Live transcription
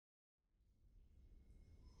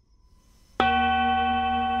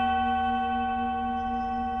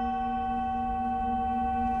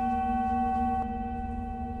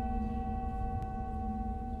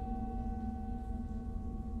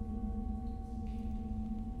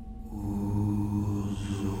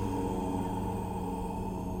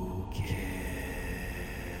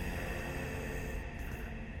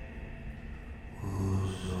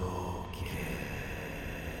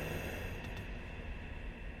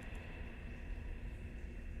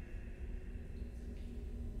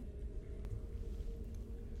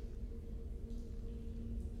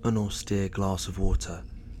an austere glass of water.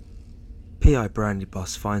 P.I.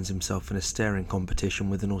 Brandybus finds himself in a staring competition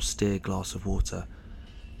with an austere glass of water.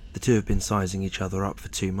 The two have been sizing each other up for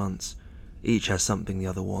 2 months. Each has something the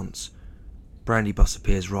other wants. Brandybus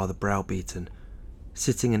appears rather browbeaten.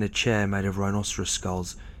 Sitting in a chair made of rhinoceros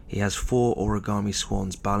skulls, he has 4 origami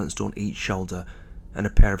swans balanced on each shoulder and a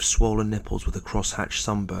pair of swollen nipples with a cross-hatched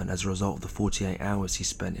sunburn as a result of the 48 hours he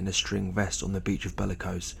spent in a string vest on the beach of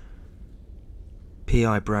Bellicose.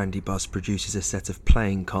 P.I. Brandybus produces a set of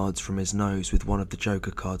playing cards from his nose with one of the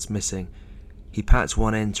Joker cards missing. He pats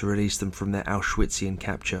one end to release them from their Auschwitzian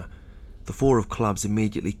capture. The 4 of clubs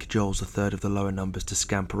immediately cajoles a third of the lower numbers to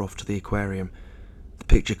scamper off to the aquarium. The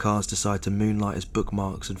picture cards decide to moonlight as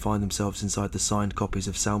bookmarks and find themselves inside the signed copies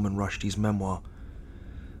of Salman Rushdie's memoir.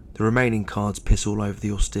 The remaining cards piss all over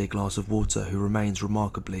the austere glass of water, who remains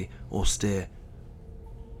remarkably austere.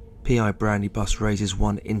 P.I. Brandybus raises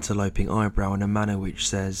one interloping eyebrow in a manner which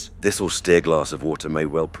says, "This austere glass of water may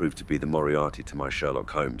well prove to be the Moriarty to my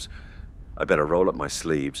Sherlock Holmes. I better roll up my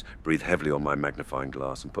sleeves, breathe heavily on my magnifying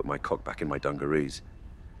glass, and put my cock back in my dungarees."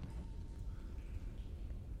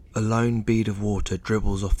 A lone bead of water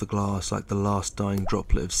dribbles off the glass like the last dying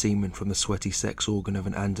droplet of semen from the sweaty sex organ of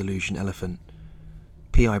an Andalusian elephant.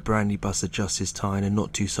 P.I. Brandybus adjusts his tie in a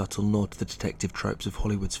not too subtle nod to the detective tropes of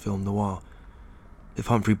Hollywood's film noir. If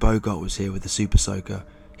Humphrey Bogart was here with the Super Soaker,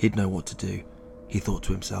 he'd know what to do, he thought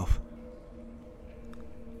to himself.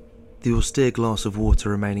 The austere glass of water,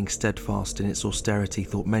 remaining steadfast in its austerity,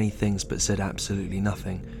 thought many things but said absolutely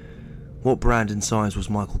nothing. What brand and size was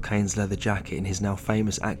Michael Caine's leather jacket in his now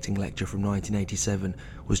famous acting lecture from 1987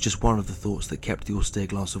 was just one of the thoughts that kept the austere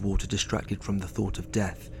glass of water distracted from the thought of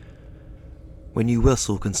death. When you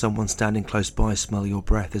whistle, can someone standing close by smell your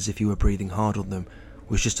breath as if you were breathing hard on them,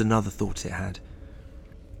 was just another thought it had.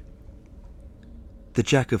 The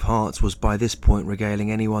Jack of Hearts was by this point regaling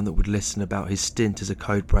anyone that would listen about his stint as a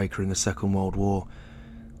codebreaker in the Second World War.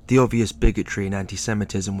 The obvious bigotry and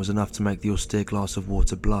anti-Semitism was enough to make the austere glass of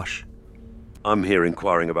water blush. "I'm here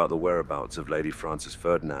inquiring about the whereabouts of Lady Frances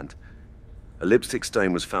Ferdinand. A lipstick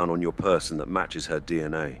stain was found on your person that matches her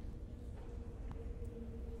DNA."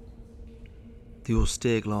 The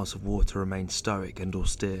austere glass of water remained stoic and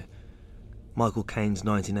austere. Michael Caine's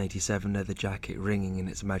 1987 leather jacket ringing in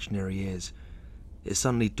its imaginary ears. It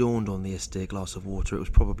suddenly dawned on the austere glass of water it was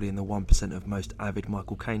probably in the 1% of most avid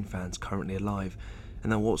Michael Caine fans currently alive,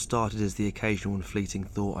 and that what started as the occasional and fleeting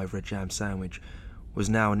thought over a jam sandwich was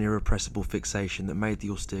now an irrepressible fixation that made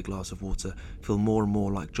the austere glass of water feel more and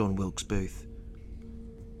more like John Wilkes Booth.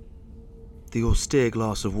 The austere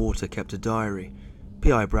glass of water kept a diary.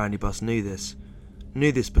 P.I. Brandybus knew this.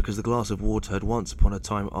 Knew this because the glass of water had once upon a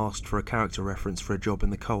time asked for a character reference for a job in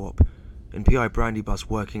the co-op, and P.I. Brandybus,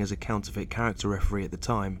 working as a counterfeit character referee at the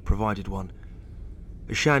time, provided one.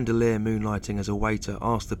 A chandelier moonlighting as a waiter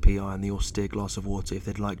asked the P.I. and the austere glass of water if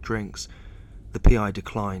they'd like drinks. The P.I.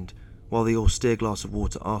 declined, while the austere glass of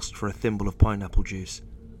water asked for a thimble of pineapple juice.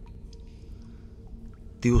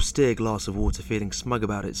 The austere glass of water, feeling smug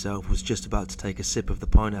about itself, was just about to take a sip of the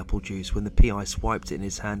pineapple juice when the P.I. swiped it in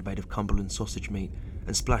his hand made of Cumberland sausage meat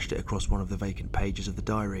and splashed it across one of the vacant pages of the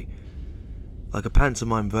diary. Like a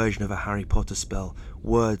pantomime version of a Harry Potter spell,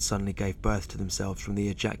 words suddenly gave birth to themselves from the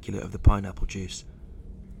ejaculate of the pineapple juice.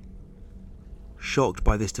 Shocked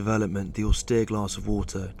by this development, the austere glass of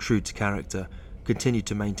water, true to character, continued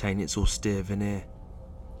to maintain its austere veneer.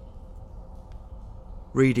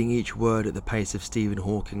 Reading each word at the pace of Stephen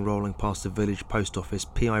Hawking rolling past the village post office,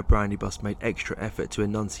 P.I. Brandybus made extra effort to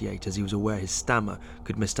enunciate as he was aware his stammer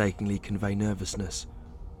could mistakenly convey nervousness.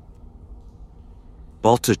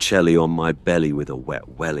 "Botticelli on my belly with a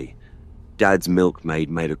wet welly. Dad's milkmaid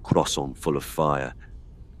made a croissant full of fire.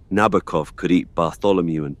 Nabokov could eat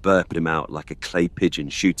Bartholomew and burp him out like a clay pigeon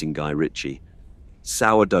shooting Guy Ritchie.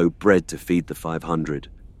 Sourdough bread to feed the 500.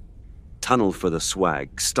 Tunnel for the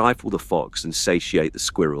swag, stifle the fox and satiate the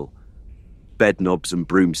squirrel. Bed knobs and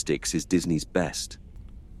broomsticks is Disney's best."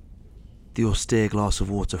 The austere glass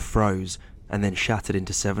of water froze and then shattered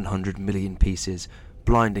into 700 million pieces,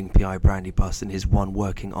 blinding P.I. Brandybus in his one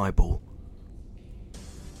working eyeball.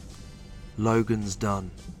 Logan's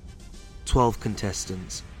done. 12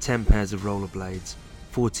 contestants, 10 pairs of rollerblades,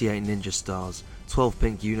 48 ninja stars, 12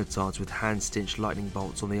 pink unitards with hand-stitched lightning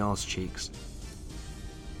bolts on the arse cheeks.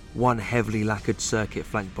 One heavily lacquered circuit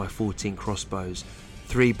flanked by 14 crossbows,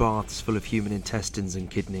 3 baths full of human intestines and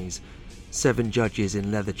kidneys, 7 judges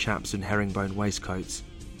in leather chaps and herringbone waistcoats.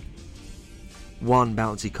 One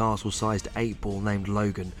bouncy castle-sized 8-ball named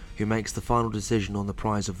Logan, who makes the final decision on the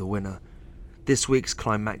prize of the winner. This week's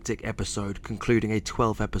climactic episode, concluding a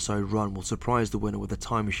 12-episode run, will surprise the winner with a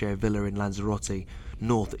timeshare villa in Lanzarote,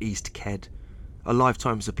 North East Ked, a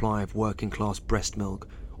lifetime supply of working-class breast milk,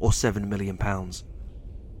 or £7 million.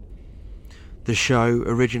 The show,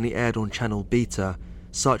 originally aired on Channel Beta,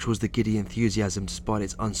 such was the giddy enthusiasm despite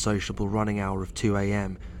its unsociable running hour of 2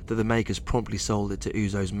 a.m. that the makers promptly sold it to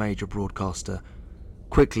Uzo's major broadcaster.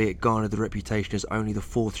 Quickly it garnered the reputation as only the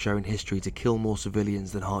fourth show in history to kill more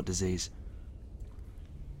civilians than heart disease.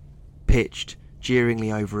 Pitched,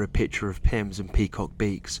 jeeringly over a picture of Pimm's and peacock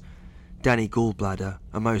beaks, Danny Gallbladder,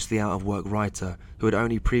 a mostly out-of-work writer who had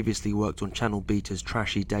only previously worked on Channel Beta's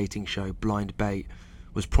trashy dating show Blind Bait,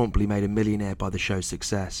 was promptly made a millionaire by the show's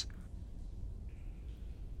success.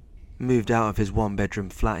 Moved out of his one-bedroom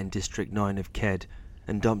flat in District 9 of Ked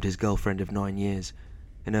and dumped his girlfriend of 9 years,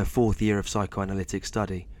 in her fourth year of psychoanalytic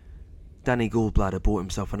study, Danny Gallbladder bought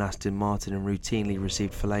himself an Aston Martin and routinely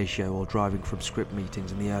received fellatio while driving from script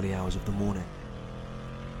meetings in the early hours of the morning.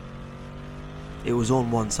 It was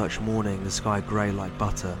on one such morning, the sky grey like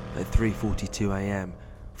butter, at 3:42 a.m,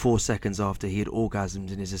 4 seconds after he had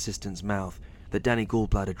orgasmed in his assistant's mouth, that Danny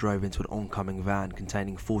Gallbladder drove into an oncoming van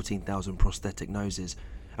containing 14,000 prosthetic noses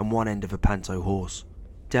and one end of a panto horse.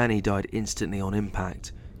 Danny died instantly on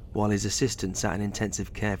impact, while his assistant sat in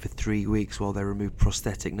intensive care for 3 weeks while they removed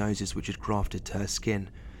prosthetic noses which had grafted to her skin.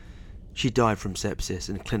 She died from sepsis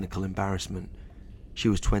and clinical embarrassment. She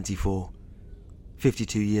was 24.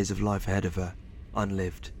 52 years of life ahead of her,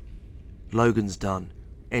 unlived. Logan's Done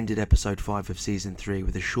ended episode 5 of season 3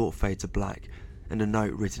 with a short fade to black and a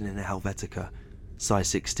note written in a Helvetica, size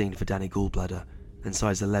 16 for Danny Gallbladder and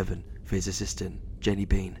size 11 for his assistant, Jenny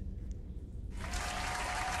Bean.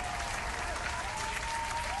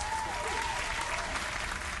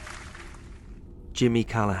 Jimmy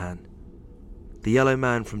Callahan. The yellow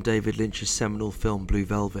man from David Lynch's seminal film Blue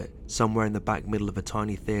Velvet, somewhere in the back middle of a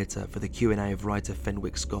tiny theatre for the Q&A of writer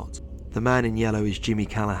Fenwick Scott. The man in yellow is Jimmy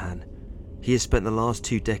Callahan. He has spent the last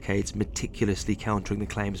 2 decades meticulously countering the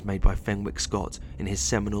claims made by Fenwick Scott in his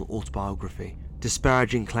seminal autobiography,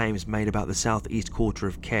 disparaging claims made about the southeast quarter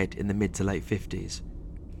of Ked in the mid to late 50s.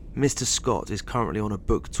 Mr. Scott is currently on a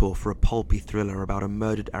book tour for a pulpy thriller about a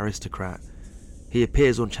murdered aristocrat. He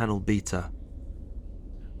appears on Channel Beta.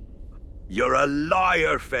 You're a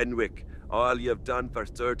liar, Fenwick. All you've done for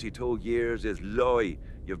 32 years is lie.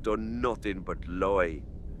 You've done nothing but lie.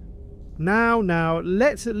 Now,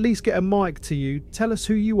 let's at least get a mic to you. Tell us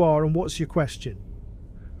who you are and what's your question.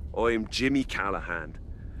 I'm Jimmy Callahan,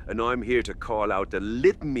 and I'm here to call out the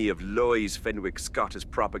litany of lies Fenwick Scott has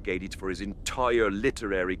propagated for his entire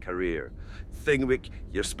literary career. Fenwick,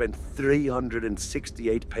 you've spent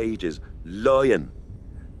 368 pages lying,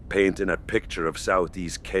 painting a picture of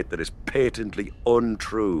Southeast Ked that is patently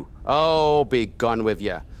untrue. Oh, be gone with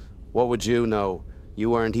you. What would you know? You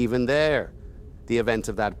weren't even there. The events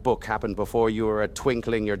of that book happened before you were a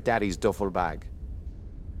twinkle in your daddy's duffel bag.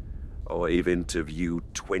 I've interviewed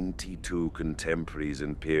 22 contemporaries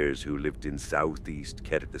and peers who lived in Southeast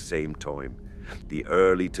Ked at the same time, the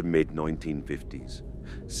early to mid-1950s.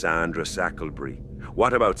 Sandra Sacklebury.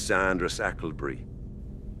 What about Sandra Sacklebury?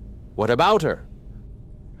 What about her?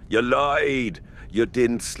 You lied! You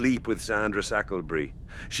didn't sleep with Sandra Sacklebury.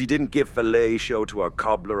 She didn't give fellatio to a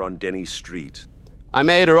cobbler on Denny Street. I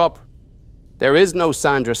made her up. There is no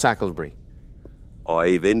Sandra Sacklebury.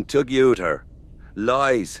 I've interviewed her.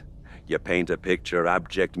 Lies. You paint a picture of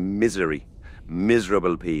abject misery.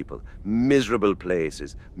 Miserable people, miserable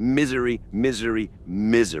places, misery, misery,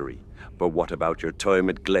 misery. But what about your time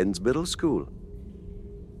at Glenn's Middle School,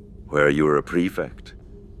 where you were a prefect?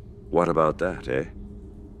 What about that, eh?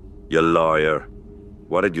 You liar.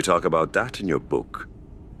 Why did you talk about that in your book?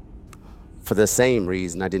 For the same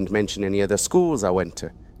reason I didn't mention any other schools I went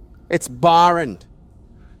to. It's barren.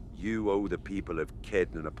 You owe the people of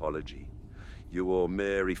Ked an apology. You owe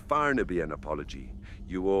Mary Farnaby an apology.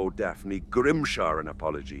 You owe Daphne Grimshaw an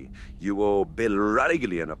apology. You owe Bill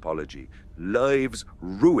Radigley an apology. Lives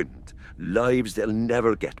ruined. Lives they'll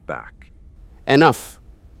never get back. Enough.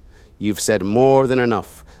 You've said more than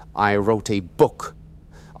enough. I wrote a book.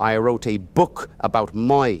 I wrote a book about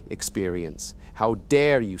my experience. How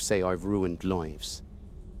dare you say I've ruined lives?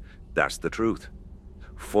 That's the truth.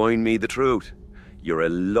 Find me the truth. You're a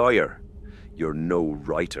liar. You're no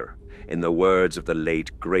writer. In the words of the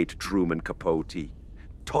late, great Truman Capote,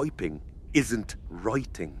 typing isn't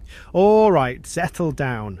writing. All right, settle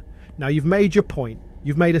down. Now you've made your point.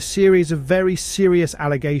 You've made a series of very serious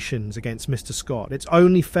allegations against Mr. Scott. It's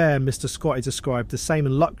only fair Mr. Scott is ascribed the same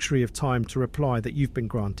luxury of time to reply that you've been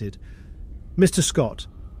granted. Mr. Scott.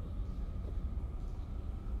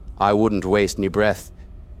 I wouldn't waste any breath.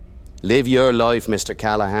 Live your life, Mr.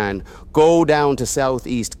 Callahan. Go down to South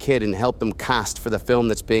East Kid and help him cast for the film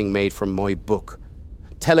that's being made from my book.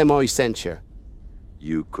 Tell him I sent you.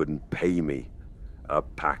 You couldn't pay me. A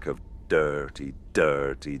pack of dirty,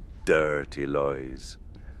 dirty, dirty lies.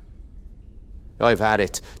 I've had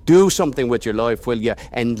it. Do something with your life, will you?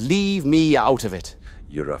 And leave me out of it.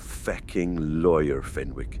 You're a fecking lawyer,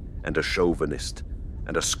 Fenwick, and a chauvinist,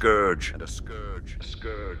 and a scourge, and a scourge, a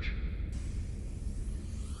scourge.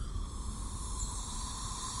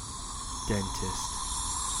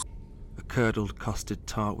 Dentist. A curdled custard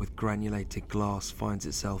tart with granulated glass finds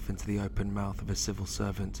itself into the open mouth of a civil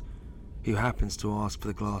servant, who happens to ask for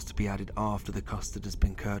the glass to be added after the custard has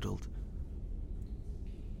been curdled.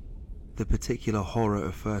 The particular horror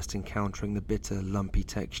of first encountering the bitter, lumpy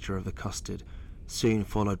texture of the custard, soon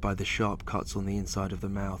followed by the sharp cuts on the inside of the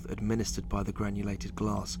mouth administered by the granulated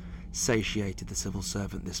glass, satiated the civil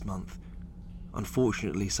servant this month.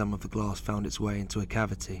 Unfortunately, some of the glass found its way into a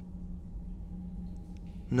cavity.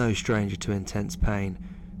 No stranger to intense pain,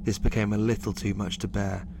 this became a little too much to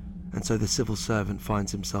bear, and so the civil servant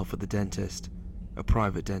finds himself at the dentist, a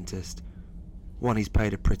private dentist, one he's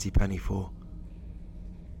paid a pretty penny for.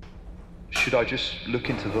 Should I just look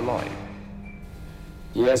into the light?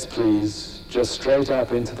 Yes, please. Just straight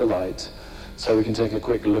up into the light, so we can take a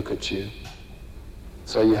quick look at you.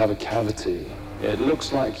 So you have a cavity. It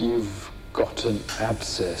looks like you've got an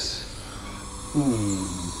abscess.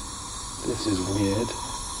 This is weird.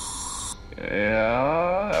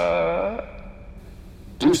 Yeah.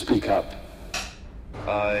 Do speak up.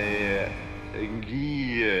 Yeah.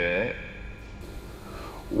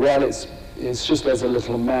 Well, it's just there's a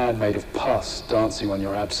little man made of pus dancing on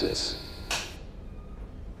your abscess.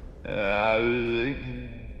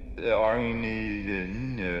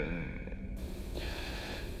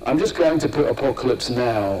 I'm just going to put Apocalypse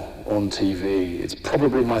Now on TV. It's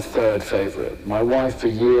probably my third favourite. My wife for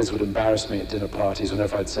years would embarrass me at dinner parties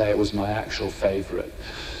whenever I'd say it was my actual favourite.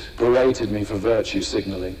 Berated me for virtue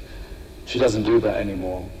signalling. She doesn't do that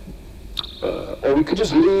anymore. Or we could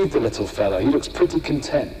just leave the little fella. He looks pretty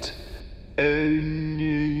content.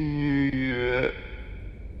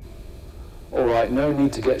 All right, no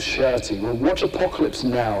need to get shirty. We'll watch Apocalypse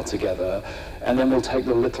Now together, and then we'll take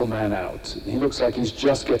the little man out. He looks like he's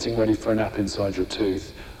just getting ready for a nap inside your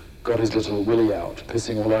tooth. Got his little willy out,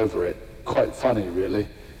 pissing all over it. Quite funny, really.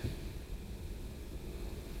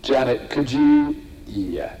 Janet, could you...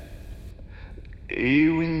 Yeah.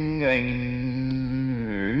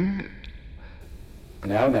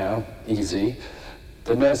 Now, easy.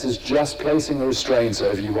 The nurse is just placing the restraints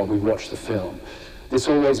over you while we watch the film. This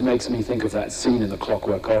always makes me think of that scene in The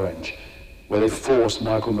Clockwork Orange, where they force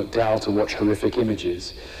Michael McDowell to watch horrific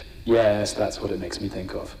images. Yes, that's what it makes me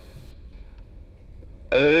think of.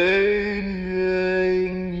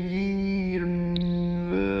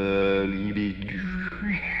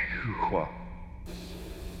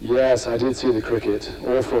 Yes, I did see the cricket.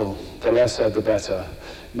 Awful. The less said, the better.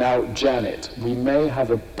 Now, Janet, we may have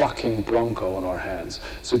a bucking bronco on our hands,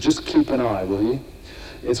 so just keep an eye, will you?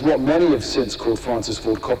 It's what many have since called Francis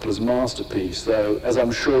Ford Coppola's masterpiece, though, as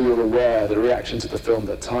I'm sure you're aware, the reaction to the film at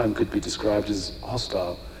that time could be described as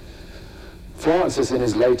hostile. Francis, in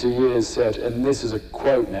his later years, said, and this is a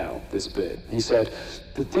quote now, this bit, he said,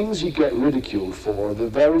 "The things you get ridiculed for are the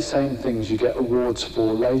very same things you get awards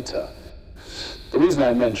for later." The reason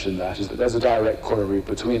I mention that is that there's a direct corollary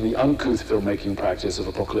between the uncouth filmmaking practice of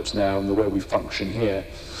Apocalypse Now and the way we function here.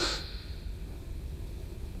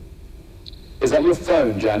 Is that your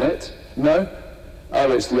phone, Janet? No?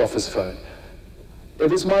 Oh, it's the office phone.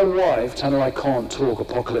 If it's my wife, tell her I can't talk.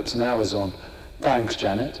 Apocalypse Now is on. Thanks,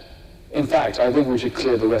 Janet. In fact, I think we should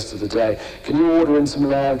clear the rest of the day. Can you order in some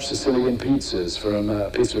large Sicilian pizzas from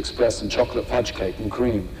Pizza Express and chocolate fudge cake and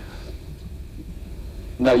cream?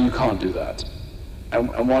 No, you can't do that.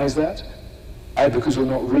 And why is that? Because we're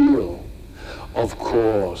not real. Of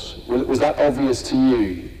course. Was that obvious to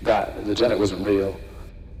you, that the Janet wasn't real?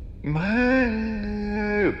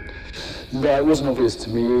 No, it wasn't obvious to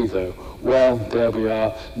me either. Well, there we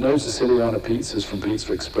are. No Siciliana pizzas from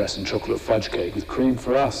Pizza Express and chocolate fudge cake with cream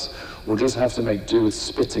for us. We'll just have to make do with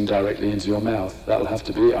spitting directly into your mouth. That'll have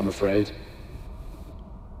to be it, I'm afraid.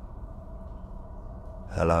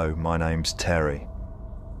 Hello, my name's Terry.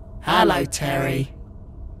 Hello, Terry.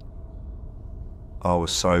 I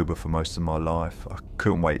was sober for most of my life. I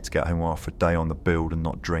couldn't wait to get home after a day on the build and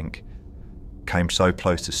not drink. Came so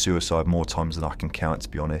close to suicide more times than I can count, to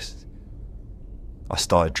be honest. I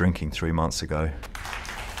started drinking 3 months ago.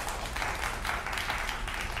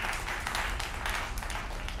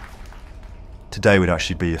 Today would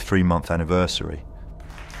actually be a 3-month anniversary.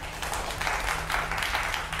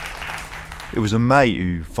 It was a mate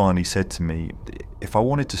who finally said to me, if I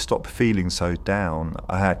wanted to stop feeling so down,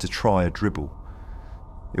 I had to try a dribble.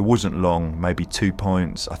 It wasn't long, maybe 2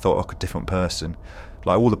 points. I felt like a different person.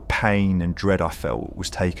 Like all the pain and dread I felt was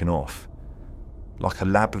taken off. Like a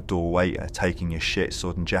Labrador waiter taking your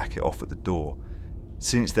shit-sodden jacket off at the door.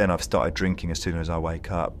 Since then I've started drinking as soon as I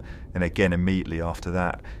wake up, and again immediately after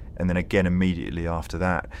that, and then again immediately after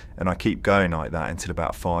that, and I keep going like that until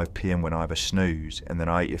about 5 p.m. when I have a snooze, and then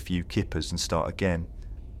I eat a few kippers and start again.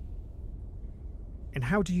 And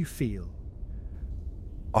how do you feel?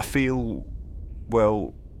 I feel,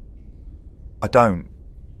 well, I don't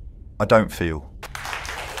feel.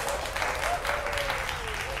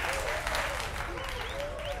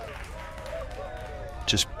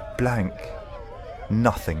 Just blank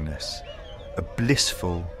nothingness, a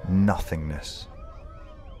blissful nothingness.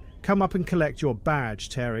 Come up and collect your badge,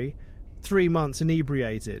 Terry. 3 months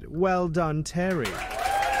inebriated. Well done, Terry.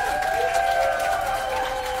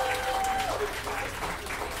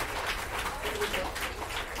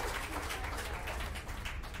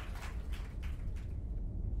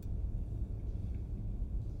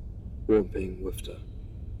 Whomping Wifter.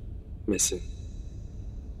 Missing.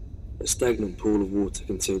 A stagnant pool of water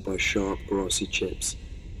concealed by sharp, grassy chips.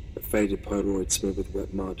 A faded Polaroid smeared with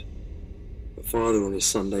wet mud. A father on his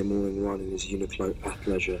Sunday morning run in his Uniqlo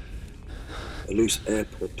athleisure. A loose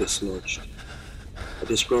AirPod dislodged. A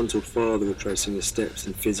disgruntled father retracing his steps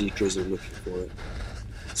in fizzy drizzle looking for it.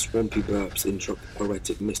 Swampy burps interrupt the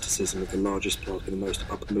poetic mysticism of the largest park in the most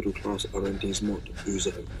upper-middle-class arrondissement,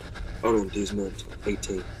 Uzo. Arrondissement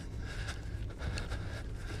 18.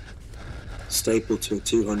 Stapled to a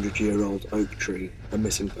 200-year-old oak tree, a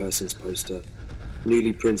missing persons poster.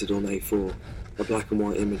 Newly printed on A4, a black and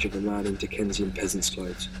white image of a man in Dickensian peasant's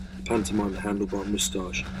clothes, a pantomime handlebar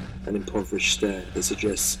moustache, an impoverished stare that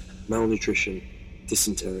suggests malnutrition,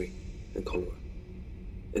 dysentery, and cholera.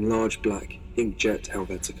 In large black, inkjet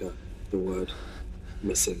Helvetica, the word,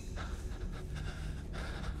 missing.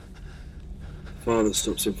 Father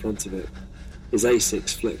stops in front of it, his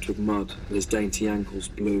Asics flecked with mud and his dainty ankles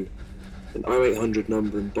blue. An 0800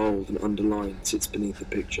 number in bold and underlined sits beneath the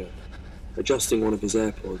picture. Adjusting one of his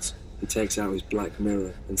AirPods, he takes out his black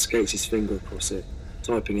mirror and skates his finger across it,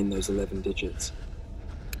 typing in those 11 digits.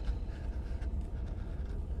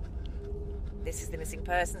 This is the missing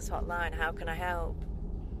persons hotline. How can I help?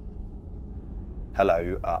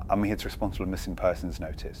 Hello, I'm here to respond to a missing persons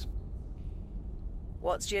notice.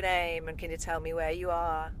 What's your name and can you tell me where you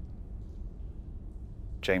are?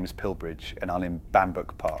 James Pilbridge, and I'm in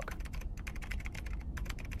Bambuck Park.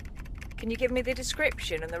 Can you give me the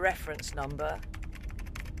description and the reference number?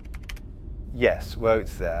 Yes, well,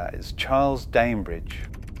 it's there. It's Charles Damebridge,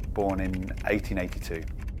 born in 1882.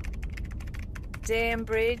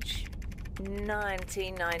 Damebridge,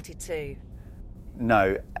 1992.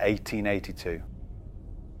 No, 1882.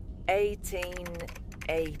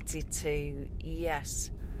 1882,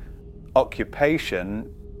 yes.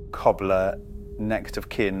 Occupation, cobbler, next of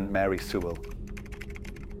kin, Mary Sewell.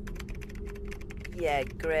 Yeah,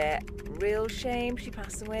 great. Real shame she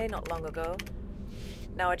passed away not long ago.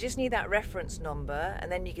 Now I just need that reference number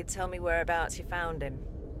and then you could tell me whereabouts you found him.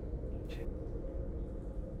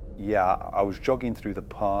 Yeah, I was jogging through the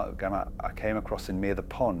park and I came across him near the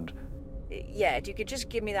pond. Yeah, if you could just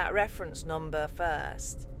give me that reference number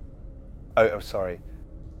first. Oh, sorry.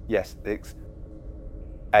 Yes, it's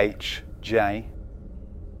HJ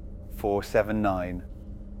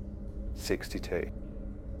 47962.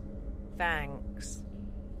 Thanks.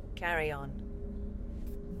 Carry on.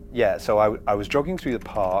 Yeah, so I was jogging through the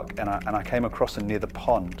park and I came across him near the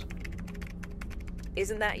pond.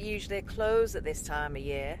 Isn't that usually closed at this time of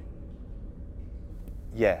year?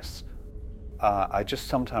 Yes. I just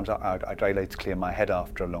sometimes I go to clear my head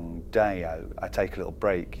after a long day. I take a little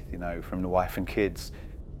break, from the wife and kids.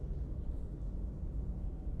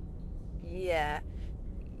 Yeah.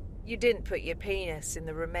 You didn't put your penis in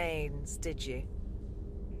the remains, did you?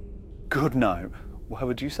 Good no. Why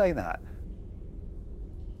would you say that?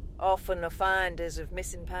 Often the finders of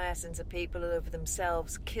missing persons are people who have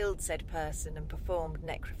themselves killed said person and performed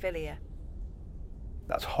necrophilia.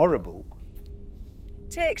 That's horrible.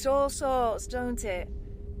 Takes all sorts, don't it?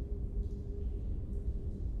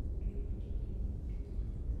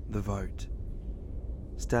 The vote.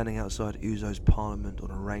 Standing outside Uzo's parliament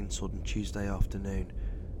on a rain-sodden Tuesday afternoon,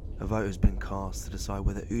 a vote has been cast to decide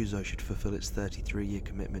whether Uzo should fulfil its 33-year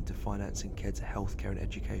commitment to financing Ked's healthcare and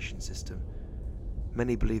education system.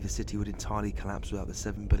 Many believe the city would entirely collapse without the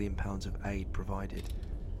 £7 billion of aid provided.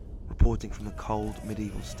 Reporting from the cold,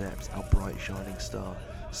 medieval steppes, our bright shining star,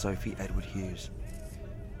 Sophie Edward Hughes.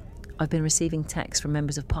 I've been receiving texts from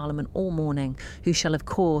members of Parliament all morning who shall of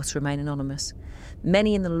course remain anonymous.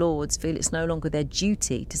 Many in the Lords feel it's no longer their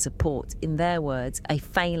duty to support, in their words, a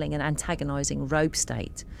failing and antagonising rogue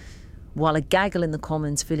state, while a gaggle in the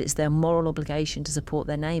Commons feel it's their moral obligation to support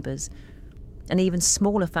their neighbours. An even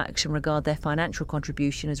smaller faction regard their financial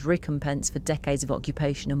contribution as recompense for decades of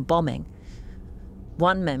occupation and bombing.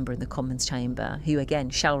 One member in the Commons chamber, who again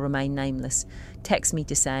shall remain nameless, texts me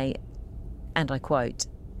to say, and I quote,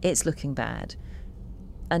 "It's looking bad."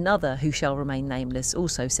 Another, who shall remain nameless,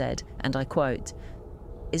 also said, and I quote,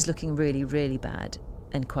 "It's looking really, really bad,"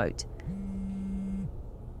 end quote.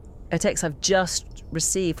 A text I've just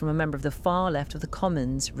received from a member of the far left of the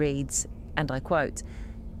Commons reads, and I quote,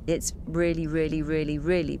 "It's really, really, really,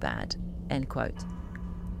 really bad," end quote.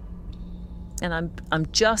 And I'm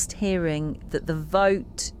just hearing that the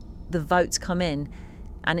votes come in,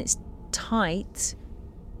 and it's tight,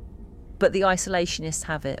 but the isolationists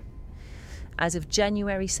have it. As of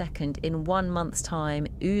January 2nd, in 1 month's time,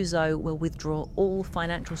 Ouzo will withdraw all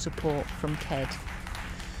financial support from KED.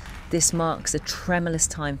 This marks a tremulous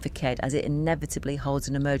time for KED as it inevitably holds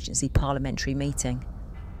an emergency parliamentary meeting.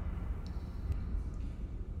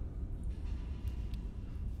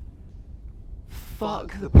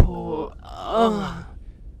 Fuck the poor. Ugh.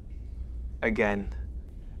 Again.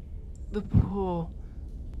 The poor.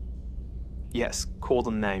 Yes, call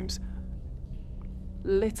them names.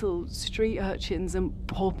 Little street urchins and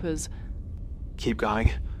paupers. Keep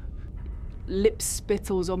going. Lip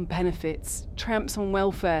spittles on benefits. Tramps on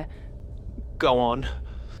welfare. Go on.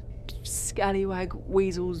 Scallywag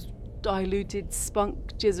weasels. Diluted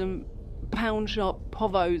spunk jism. Pound shop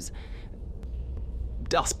povos.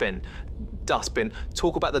 Dustbin. Dustbin.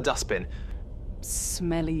 Talk about the dustbin.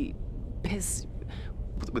 Smelly piss.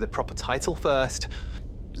 With a proper title first.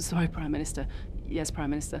 Sorry, Prime Minister. Yes, Prime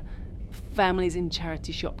Minister. Families in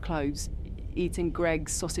charity shop clothes, eating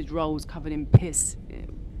Greg's sausage rolls covered in piss,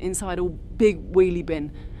 inside all big wheelie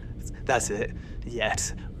bin. That's it.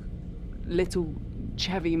 Yes. Little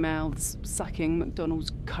chavvy mouths sucking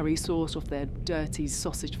McDonald's curry sauce off their dirty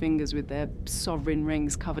sausage fingers with their sovereign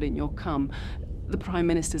rings covered in your cum. The Prime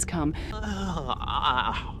Minister's cum.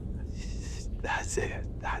 That's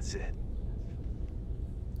it. That's it.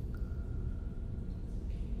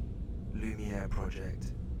 Lumiere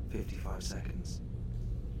Project. 55 seconds.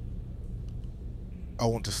 I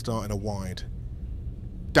want to start in a wide.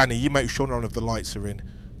 Danny, you make sure none of the lights are in.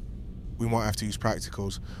 We might have to use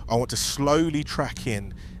practicals. I want to slowly track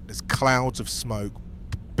in. There's clouds of smoke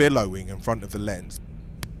billowing in front of the lens.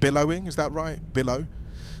 Billowing, is that right? Billow?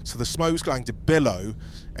 So the smoke's going to billow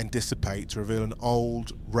and dissipate to reveal an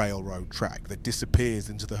old railroad track that disappears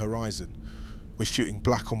into the horizon. We're shooting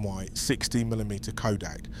black and white, 16mm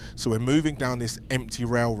Kodak. So we're moving down this empty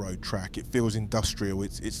railroad track. It feels industrial.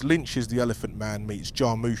 It's Lynch's The Elephant Man meets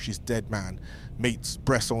Jarmusch's Dead Man meets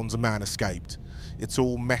Bresson's A Man Escaped. It's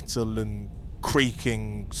all metal and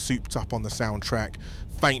creaking, souped up on the soundtrack,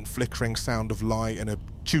 faint flickering sound of light and a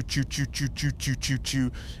choo choo choo choo choo choo choo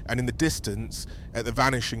choo. And in the distance, at the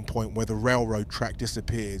vanishing point where the railroad track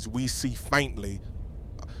disappears, we see faintly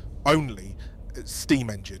only a steam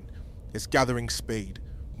engine. It's gathering speed,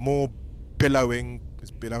 more billowing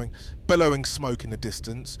smoke in the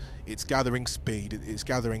distance. It's gathering speed, it's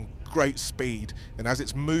gathering great speed, and as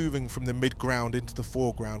it's moving from the mid-ground into the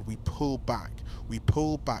foreground, we pull back, we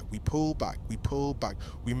pull back, we pull back, we pull back.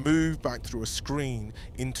 We move back through a screen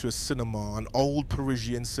into a cinema, an old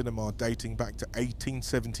Parisian cinema dating back to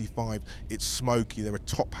 1875. It's smoky, there are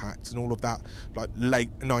top hats and all of that, like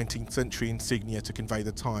late 19th century insignia to convey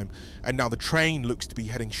the time. And now the train looks to be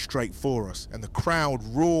heading straight for us, and the crowd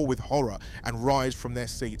roar with horror and rise from their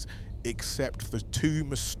seats, except for two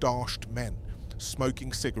moustached men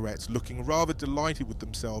smoking cigarettes, looking rather delighted with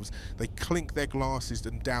themselves. They clink their glasses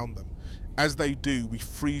and down them. As they do, we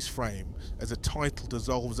freeze frame as a title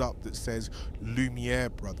dissolves up that says Lumiere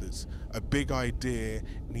Brothers, a big idea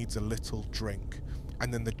needs a little drink.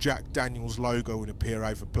 And then the Jack Daniels logo would appear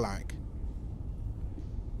over black.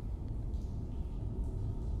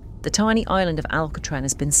 The tiny island of Alcatraz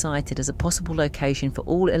has been cited as a possible location for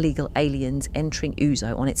all illegal aliens entering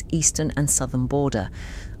Ouzo on its eastern and southern border.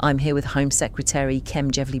 I'm here with Home Secretary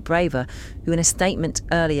Kem Jevley-Braver, who in a statement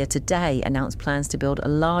earlier today announced plans to build a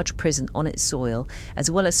large prison on its soil,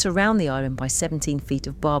 as well as surround the island by 17 feet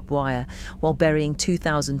of barbed wire, while burying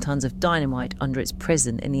 2,000 tons of dynamite under its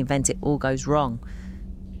prison in the event it all goes wrong.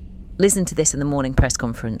 Listen to this in the morning press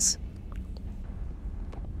conference.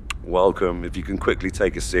 Welcome. If you can quickly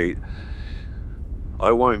take a seat.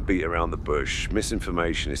 I won't beat around the bush.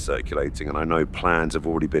 Misinformation is circulating, and I know plans have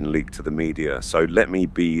already been leaked to the media, so let me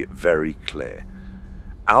be very clear.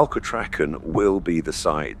 Alcatracan will be the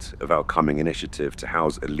site of our coming initiative to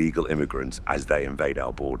house illegal immigrants as they invade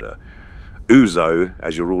our border. Ouzo,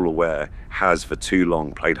 as you're all aware, has for too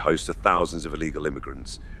long played host to thousands of illegal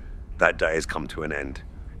immigrants. That day has come to an end.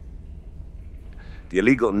 The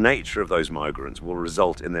illegal nature of those migrants will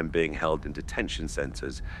result in them being held in detention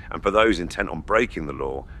centres, and for those intent on breaking the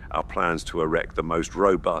law, our plans to erect the most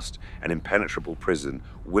robust and impenetrable prison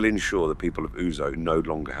will ensure the people of Ouzo no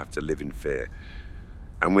longer have to live in fear.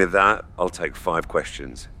 And with that, I'll take 5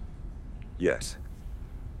 questions. Yes.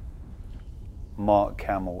 Mark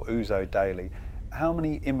Camel, Ouzo Daily. How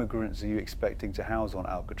many immigrants are you expecting to house on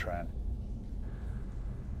Alcatraz?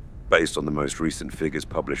 Based on the most recent figures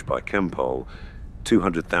published by Kempol,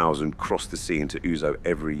 200,000 cross the sea into Ouzo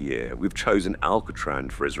every year. We've chosen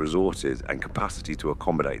Alcatraz for its resources and capacity to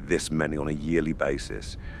accommodate this many on a yearly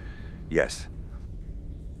basis. Yes.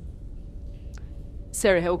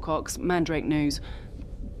 Sarah Hillcox, Mandrake News.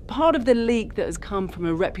 Part of the leak that has come from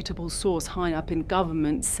a reputable source high up in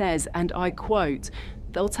government says, and I quote,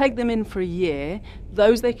 "They'll take them in for a year.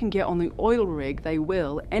 Those they can get on the oil rig, they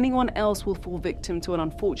will. Anyone else will fall victim to an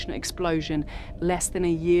unfortunate explosion less than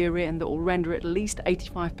a year in that will render at least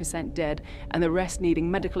 85% dead and the rest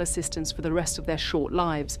needing medical assistance for the rest of their short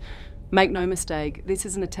lives. Make no mistake, this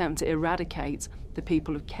is an attempt to eradicate the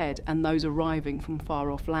people of Ked and those arriving from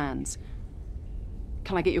far-off lands."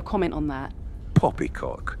 Can I get your comment on that?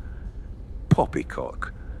 Poppycock.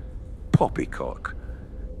 Poppycock. Poppycock.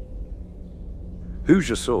 Who's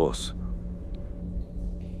your source?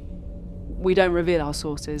 We don't reveal our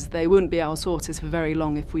sources. They wouldn't be our sources for very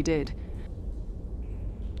long if we did.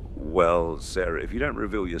 Well, Sarah, if you don't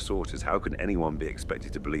reveal your sources, how can anyone be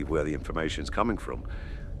expected to believe where the information's coming from?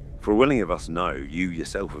 For all any of us know, you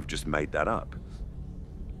yourself have just made that up.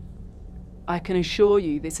 I can assure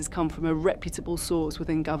you this has come from a reputable source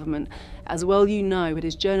within government. As well you know, it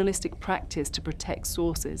is journalistic practice to protect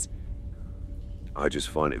sources. I just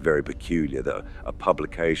find it very peculiar that a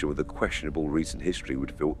publication with a questionable recent history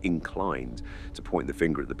would feel inclined to point the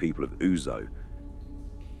finger at the people of Ouzo.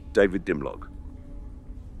 David Dimlock.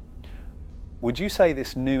 Would you say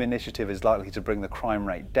this new initiative is likely to bring the crime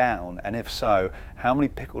rate down? And if so, how many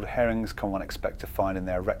pickled herrings can one expect to find in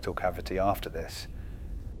their rectal cavity after this?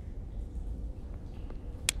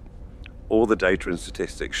 All the data and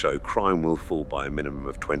statistics show crime will fall by a minimum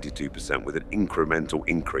of 22% with an incremental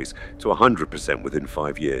increase to 100% within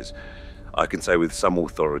 5 years. I can say with some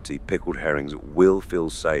authority, pickled herrings will feel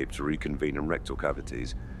safe to reconvene in rectal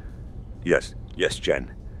cavities. Yes,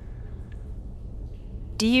 Jen.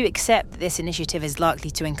 Do you accept that this initiative is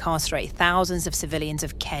likely to incarcerate thousands of civilians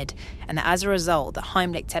of Ked, and that as a result, the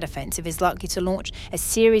Heimlich Ted offensive is likely to launch a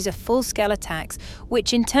series of full-scale attacks,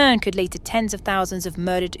 which in turn could lead to tens of thousands of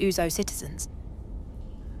murdered Ouzo citizens?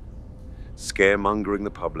 Scaremongering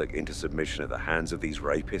the public into submission at the hands of these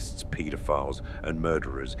rapists, paedophiles, and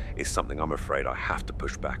murderers is something I'm afraid I have to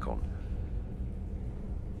push back on.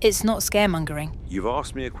 It's not scaremongering. You've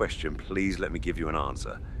asked me a question, please let me give you an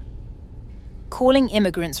answer. Calling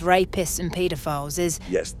immigrants rapists and paedophiles is...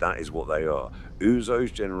 Yes, that is what they are. Ouzo's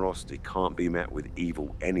generosity can't be met with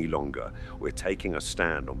evil any longer. We're taking a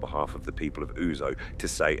stand on behalf of the people of Ouzo to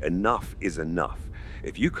say enough is enough.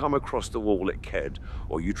 If you come across the wall at Ked,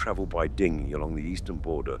 or you travel by dinghy along the eastern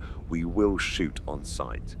border, we will shoot on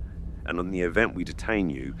sight. And in the event we detain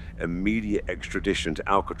you, immediate extradition to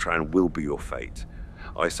Alcatraz will be your fate.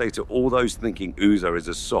 I say to all those thinking Ouzo is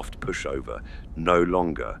a soft pushover, no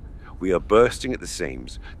longer. We are bursting at the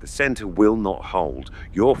seams. The centre will not hold.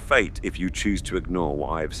 Your fate, if you choose to ignore what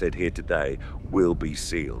I have said here today, will be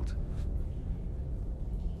sealed.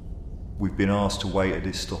 We've been asked to wait at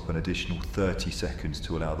this stop an additional 30 seconds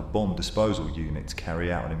to allow the bomb disposal unit to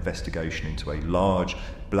carry out an investigation into a large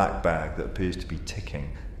black bag that appears to be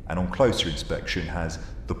ticking, and on closer inspection has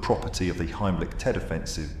the property of the Heimlich Ted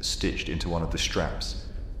offensive stitched into one of the straps,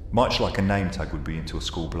 much like a name tag would be into a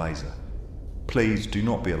school blazer. Please do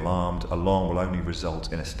not be alarmed. Alarm will only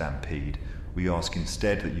result in a stampede. We ask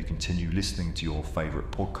instead that you continue listening to your favourite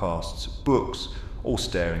podcasts, books, or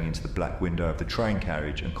staring into the black window of the train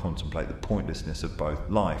carriage and contemplate the pointlessness of both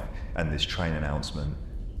life and this train announcement.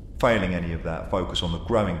 Failing any of that, focus on the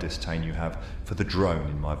growing disdain you have for the drone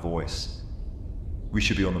in my voice. We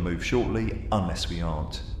should be on the move shortly, unless we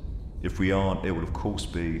aren't. If we aren't, it will of course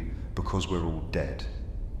be because we're all dead.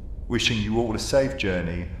 Wishing you all a safe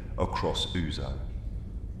journey across Ouzo.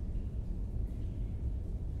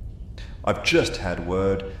 I've just had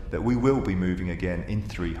word that we will be moving again in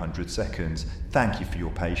 300 seconds. Thank you for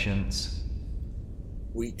your patience.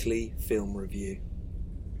 Weekly Film Review.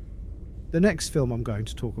 The next film I'm going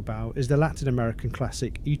to talk about is the Latin American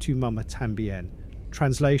classic Y tu mamá también,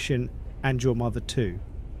 translation, and Your Mother Too.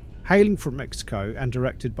 Hailing from Mexico and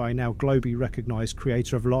directed by now globally recognised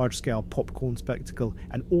creator of large-scale popcorn spectacle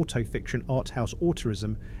and auto-fiction art house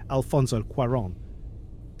Autorism, Alfonso Cuarón.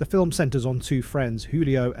 The film centres on two friends,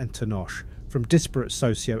 Julio and Tenoch, from disparate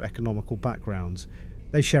socio-economical backgrounds.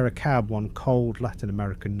 They share a cab one cold Latin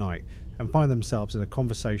American night and find themselves in a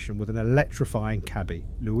conversation with an electrifying cabbie,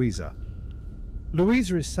 Luisa.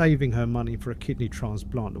 Luisa is saving her money for a kidney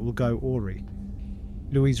transplant that will go awry.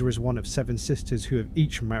 Luisa is one of 7 sisters who have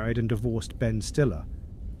each married and divorced Ben Stiller.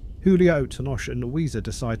 Julio, Tenoch and Luisa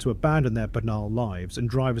decide to abandon their banal lives and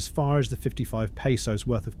drive as far as the 55 pesos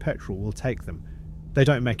worth of petrol will take them. They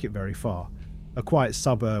don't make it very far. A quiet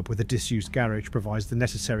suburb with a disused garage provides the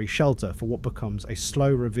necessary shelter for what becomes a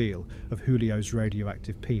slow reveal of Julio's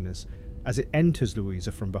radioactive penis as it enters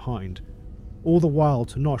Luisa from behind. All the while,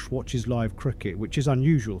 Tenoch watches live cricket, which is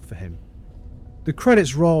unusual for him. The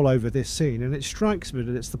credits roll over this scene, and it strikes me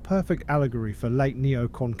that it's the perfect allegory for late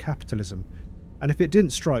neocon capitalism. And if it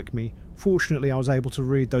didn't strike me, fortunately I was able to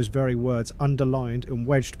read those very words underlined and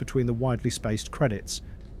wedged between the widely spaced credits.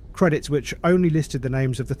 Credits which only listed the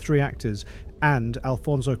names of the 3 actors, and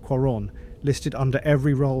Alfonso Cuarón listed under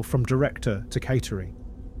every role from director to catering.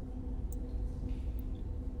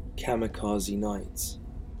 Kamikaze Nights.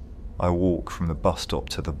 I walk from the bus stop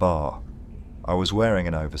to the bar. I was wearing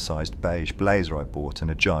an oversized beige blazer I bought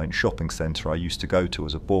in a giant shopping centre I used to go to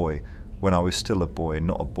as a boy, when I was still a boy and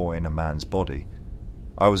not a boy in a man's body.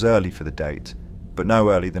 I was early for the date, but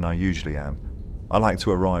no earlier than I usually am. I like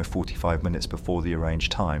to arrive 45 minutes before the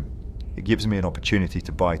arranged time. It gives me an opportunity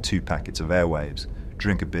to buy 2 packets of Airwaves,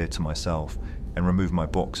 drink a beer to myself, and remove my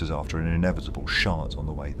boxers after an inevitable shart on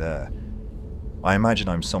the way there. I imagine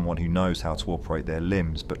I'm someone who knows how to operate their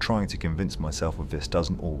limbs, but trying to convince myself of this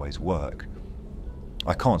doesn't always work.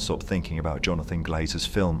 I can't stop thinking about Jonathan Glazer's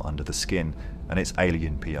film Under the Skin and its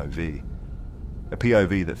alien POV. A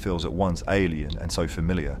POV that feels at once alien and so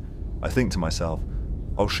familiar. I think to myself,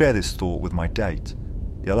 I'll share this thought with my date.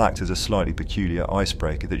 It'll act as a slightly peculiar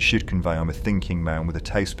icebreaker that should convey I'm a thinking man with a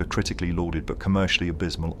taste for critically lauded but commercially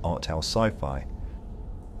abysmal art house sci-fi.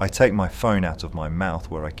 I take my phone out of my mouth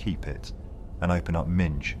where I keep it and open up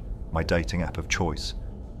Minge, my dating app of choice.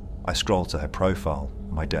 I scroll to her profile,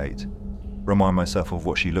 my date, remind myself of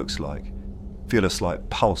what she looks like, feel a slight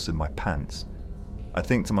pulse in my pants. I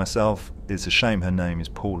think to myself, it's a shame her name is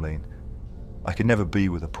Pauline. I could never be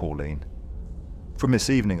with a Pauline. From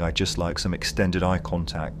this evening I'd just like some extended eye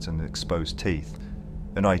contact and exposed teeth,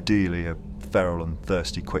 and ideally a feral and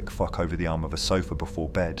thirsty quick fuck over the arm of a sofa before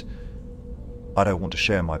bed. I don't want to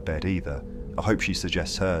share my bed either. I hope she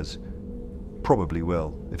suggests hers. Probably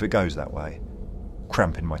will, if it goes that way.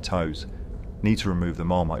 Cramp in my toes. Need to remove the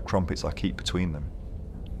Marmite crumpets I keep between them.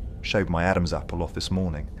 Shaved my Adam's apple off this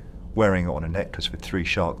morning, wearing it on a necklace with 3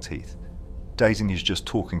 shark teeth. Dazing is just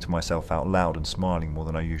talking to myself out loud and smiling more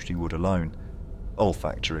than I usually would alone.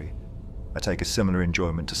 Olfactory. I take a similar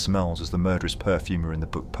enjoyment to smells as the murderous perfumer in the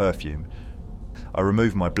book Perfume. I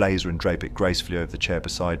remove my blazer and drape it gracefully over the chair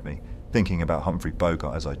beside me, thinking about Humphrey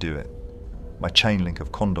Bogart as I do it. My chain link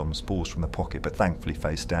of condoms falls from the pocket, but thankfully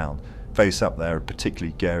face down. Face up they are a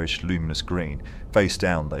particularly garish luminous green, face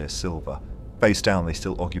down they are silver. Face down they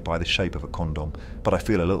still occupy the shape of a condom, but I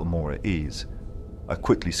feel a little more at ease. I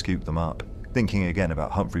quickly scoop them up, thinking again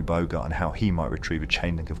about Humphrey Bogart and how he might retrieve a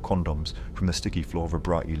chain link of condoms from the sticky floor of a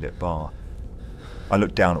brightly lit bar. I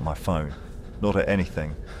look down at my phone, not at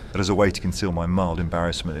anything, but as a way to conceal my mild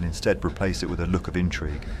embarrassment and instead replace it with a look of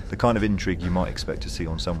intrigue, the kind of intrigue you might expect to see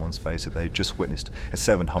on someone's face if they've just witnessed a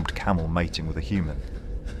 7-humped camel mating with a human.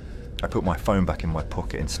 I put my phone back in my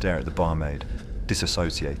pocket and stare at the barmaid,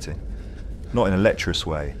 disassociating. Not in a lecherous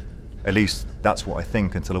way. At least that's what I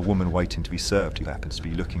think until a woman waiting to be served who happens to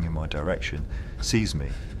be looking in my direction sees me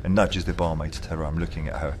and nudges the barmaid to tell her I'm looking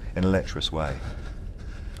at her in a lecherous way.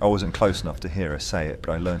 I wasn't close enough to hear her say it,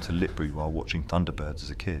 but I learned to lip read while watching Thunderbirds as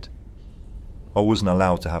a kid. I wasn't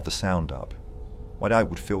allowed to have the sound up. My dad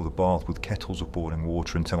would fill the bath with kettles of boiling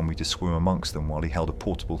water and tell me to swim amongst them while he held a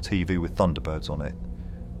portable TV with Thunderbirds on it.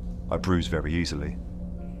 I bruise very easily.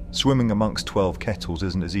 Swimming amongst 12 kettles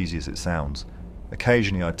isn't as easy as it sounds.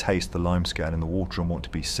 Occasionally I'd taste the limescan in the water and want to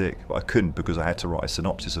be sick, but I couldn't because I had to write a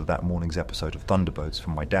synopsis of that morning's episode of Thunderbirds for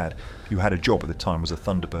my dad, who had a job at the time as a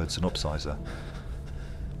Thunderbird synopsizer.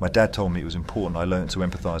 My dad told me it was important I learnt to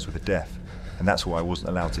empathise with the deaf, and that's why I wasn't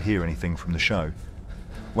allowed to hear anything from the show.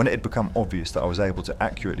 When it had become obvious that I was able to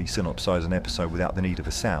accurately synopsise an episode without the need of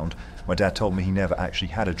a sound, my dad told me he never actually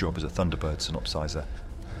had a job as a Thunderbird synopsizer.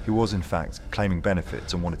 He was in fact claiming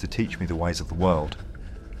benefits and wanted to teach me the ways of the world.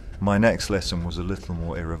 My next lesson was a little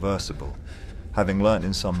more irreversible. Having learnt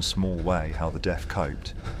in some small way how the deaf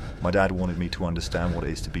coped, my dad wanted me to understand what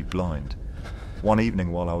it is to be blind. One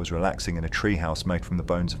evening while I was relaxing in a treehouse made from the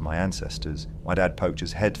bones of my ancestors, my dad poked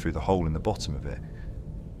his head through the hole in the bottom of it.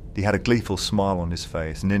 He had a gleeful smile on his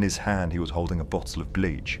face, and in his hand he was holding a bottle of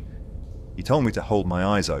bleach. He told me to hold my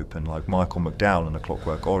eyes open like Michael McDowell in A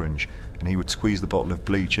Clockwork Orange, and he would squeeze the bottle of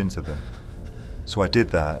bleach into them. So I did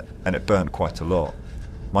that, and it burnt quite a lot.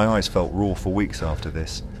 My eyes felt raw for weeks after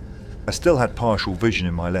this. I still had partial vision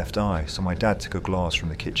in my left eye, so my dad took a glass from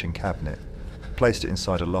the kitchen cabinet, placed it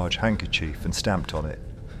inside a large handkerchief and stamped on it.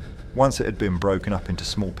 Once it had been broken up into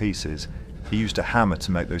small pieces, he used a hammer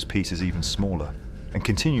to make those pieces even smaller, and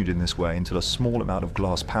continued in this way until a small amount of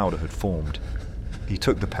glass powder had formed. He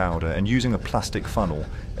took the powder and, using a plastic funnel,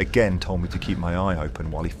 again told me to keep my eye open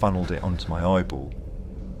while he funneled it onto my eyeball.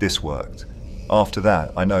 This worked. After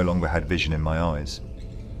that, I no longer had vision in my eyes.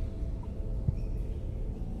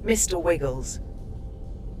 Mr. Wiggles.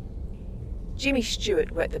 Jimmy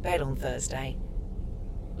Stewart wet the bed on Thursday.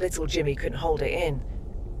 Little Jimmy couldn't hold it in.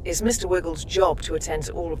 It's Mr. Wiggles' job to attend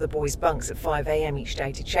to all of the boys' bunks at 5 a.m. each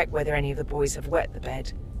day to check whether any of the boys have wet the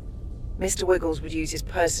bed. Mr. Wiggles would use his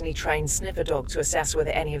personally trained sniffer dog to assess whether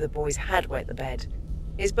any of the boys had wet the bed.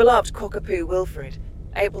 His beloved cockapoo Wilfred,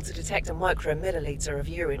 able to detect a micromilliliter of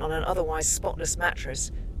urine on an otherwise spotless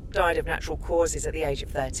mattress, died of natural causes at the age of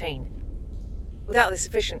 13. Without the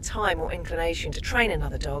sufficient time or inclination to train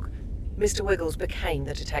another dog, Mr. Wiggles became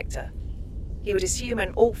the detector. He would assume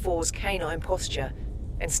an all-fours canine posture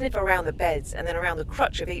and sniff around the beds and then around the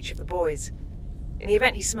crutch of each of the boys. In the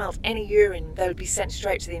event he smelt any urine, they would be sent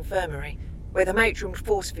straight to the infirmary, where the matron would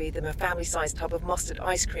force-feed them a family-sized tub of mustard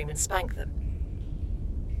ice cream and spank them.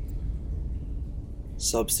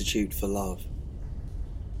 Substitute for Love.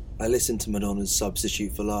 I listen to Madonna's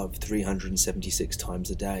Substitute for Love 376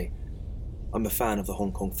 times a day. I'm a fan of the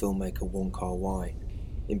Hong Kong filmmaker Wong Kar-wai,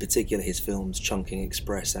 in particular his films Chungking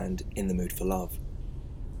Express and In the Mood for Love.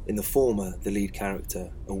 In the former, the lead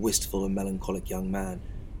character, a wistful and melancholic young man,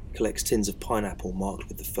 collects tins of pineapple marked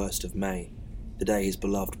with the 1st of May, the day his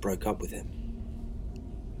beloved broke up with him.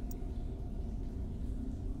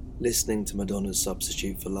 Listening to Madonna's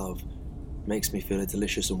Substitute for Love makes me feel a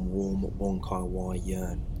delicious and warm Wong Kar-wai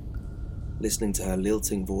yearn. Listening to her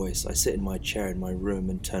lilting voice, I sit in my chair in my room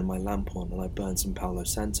and turn my lamp on, and I burn some Palo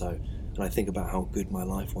Santo, and I think about how good my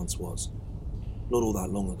life once was, not all that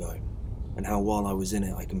long ago, and how while I was in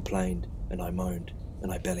it I complained, and I moaned,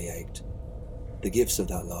 and I bellyached. The gifts of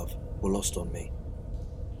that love were lost on me.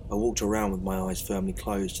 I walked around with my eyes firmly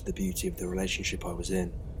closed to the beauty of the relationship I was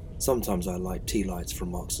in. Sometimes I light tea lights from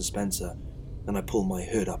Marks & Spencer, and I pull my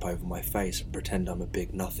hood up over my face and pretend I'm a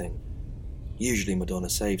big nothing. Usually Madonna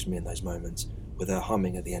saves me in those moments, with her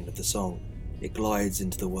humming at the end of the song. It glides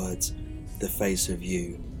into the words, "The face of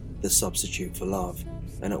you, the substitute for love,"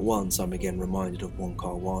 and at once I'm again reminded of Wong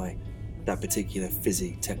Kar-wai, that particular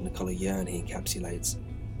fizzy Technicolor yearn he encapsulates.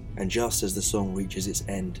 And just as the song reaches its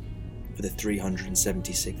end, for the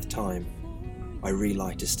 376th time, I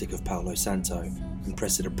relight a stick of Palo Santo and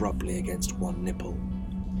press it abruptly against one nipple.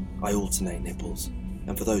 I alternate nipples,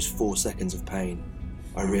 and for those 4 seconds of pain,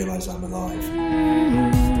 I realise I'm alive.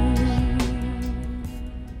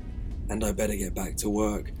 And I better get back to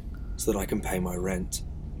work so that I can pay my rent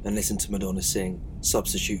and listen to Madonna sing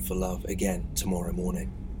Substitute for Love again tomorrow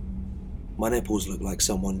morning. My nipples look like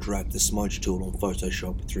someone dragged the smudge tool on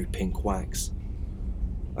Photoshop through pink wax.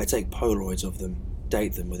 I take Polaroids of them,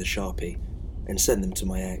 date them with a Sharpie, and send them to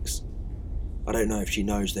my ex. I don't know if she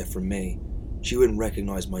knows they're from me. She wouldn't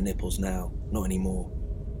recognise my nipples now, not anymore.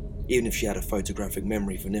 Even if she had a photographic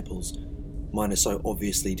memory for nipples, mine are so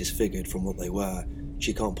obviously disfigured from what they were,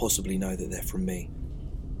 she can't possibly know that they're from me.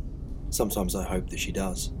 Sometimes I hope that she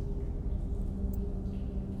does.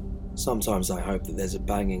 Sometimes I hope that there's a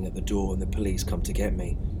banging at the door and the police come to get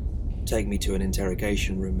me, take me to an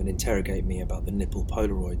interrogation room and interrogate me about the nipple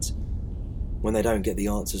Polaroids. When they don't get the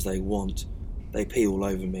answers they want, they pee all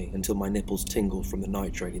over me until my nipples tingle from the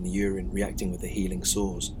nitrate in the urine reacting with the healing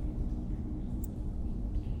sores.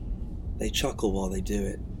 They chuckle while they do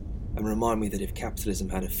it, and remind me that if capitalism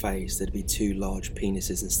had a face, there'd be 2 large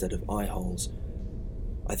penises instead of eye holes.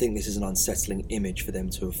 I think this is an unsettling image for them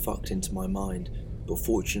to have fucked into my mind, but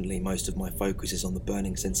fortunately most of my focus is on the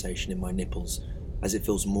burning sensation in my nipples, as it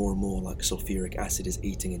feels more and more like sulfuric acid is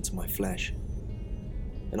eating into my flesh.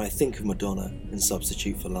 And I think of Madonna and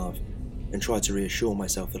Substitute for Love, and try to reassure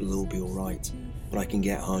myself that it'll all be alright, when I can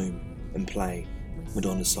get home and play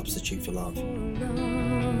Madonna's Substitute for Love.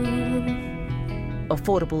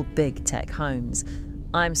 Affordable big tech homes.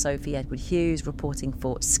 I'm Sophie Edward Hughes reporting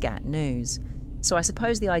for Scat News. So I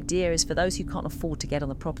suppose the idea is for those who can't afford to get on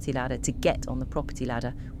the property ladder to get on the property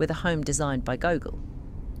ladder with a home designed by Gogol.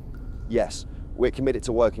 Yes, we're committed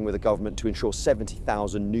to working with the government to ensure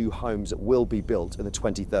 70,000 new homes will be built in the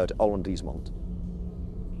 23rd arrondissement.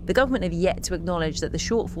 The government have yet to acknowledge that the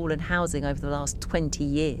shortfall in housing over the last 20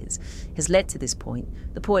 years has led to this point,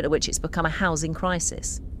 the point at which it's become a housing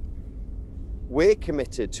crisis. We're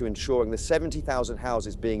committed to ensuring the 70,000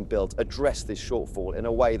 houses being built address this shortfall in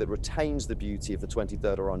a way that retains the beauty of the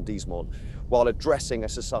 23rd arrondissement while addressing a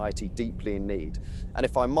society deeply in need. And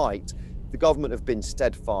if I might, the government have been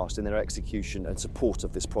steadfast in their execution and support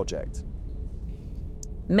of this project.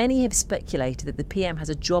 Many have speculated that the PM has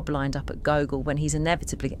a job lined up at Gogol when he's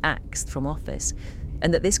inevitably axed from office,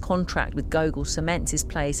 and that this contract with Gogol cements his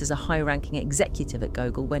place as a high-ranking executive at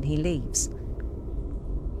Gogol when he leaves.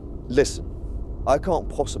 Listen, I can't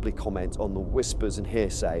possibly comment on the whispers and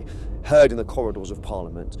hearsay heard in the corridors of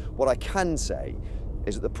Parliament. What I can say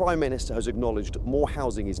is that the Prime Minister has acknowledged more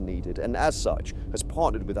housing is needed and as such has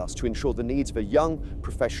partnered with us to ensure the needs of a young,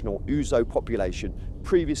 professional Ouzo population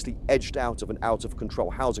previously edged out of an out-of-control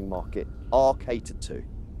housing market are catered to.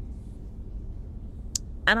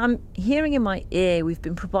 And I'm hearing in my ear we've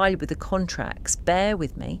been provided with the contracts. Bear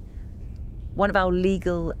with me. One of our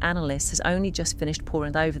legal analysts has only just finished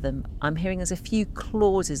poring over them. I'm hearing there's a few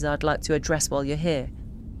clauses I'd like to address while you're here.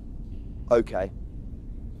 Okay.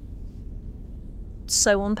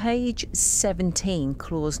 So on page 17,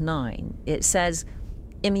 clause 9, it says,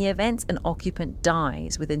 in the event an occupant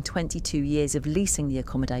dies within 22 years of leasing the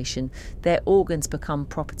accommodation, their organs become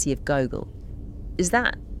property of Gogol. Is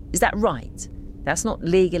that right? That's not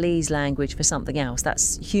legalese language for something else.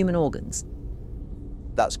 That's human organs.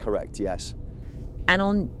 That's correct, yes. And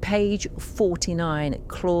on page 49,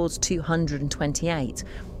 clause 228,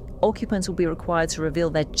 occupants will be required to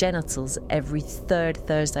reveal their genitals every third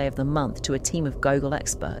Thursday of the month to a team of Gogol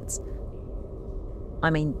experts.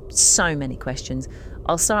 I mean, so many questions.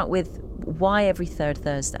 I'll start with, why every third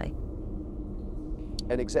Thursday?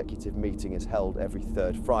 An executive meeting is held every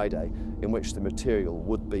third Friday in which the material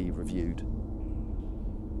would be reviewed.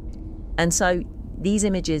 And so these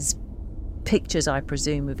images, pictures I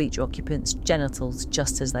presume, of each occupant's genitals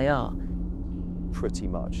just as they are? Pretty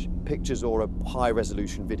much. Pictures or a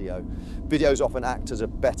high-resolution video. Videos often act as a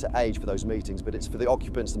better aid for those meetings, but it's for the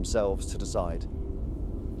occupants themselves to decide.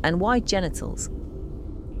 And why genitals?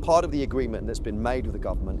 Part of the agreement that's been made with the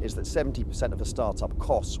government is that 70% of the start-up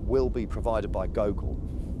costs will be provided by Gogol.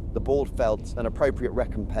 The board felt an appropriate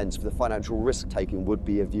recompense for the financial risk-taking would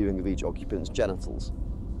be a viewing of each occupant's genitals.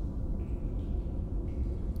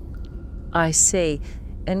 I see.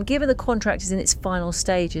 And given the contract is in its final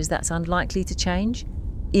stages, that's unlikely to change,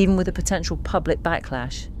 even with a potential public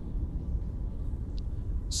backlash?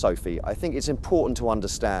 Sophie, I think it's important to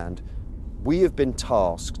understand we have been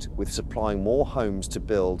tasked with supplying more homes to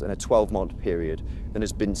build in a 12-month period than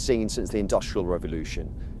has been seen since the Industrial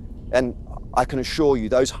Revolution. And I can assure you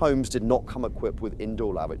those homes did not come equipped with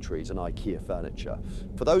indoor lavatories and IKEA furniture.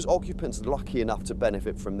 For those occupants lucky enough to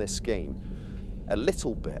benefit from this scheme, a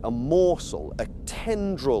little bit, a morsel, a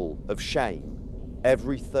tendril of shame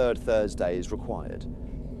every third Thursday is required.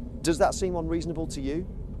 Does that seem unreasonable to you?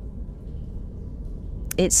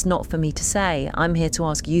 It's not for me to say. I'm here to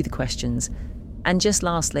ask you the questions. And just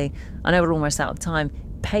lastly, I know we're almost out of time,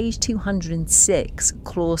 page 206,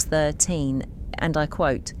 clause 13, and I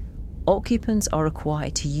quote, occupants are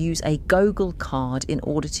required to use a Gogol card in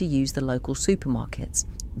order to use the local supermarkets,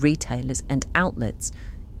 retailers and outlets.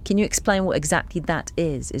 Can you explain what exactly that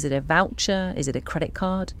is? Is it a voucher? Is it a credit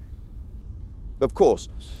card? Of course.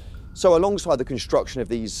 So alongside the construction of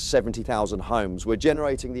these 70,000 homes, we're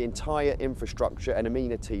generating the entire infrastructure and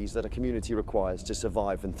amenities that a community requires to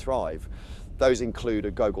survive and thrive. Those include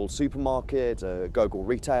a Gogol supermarket, a Gogol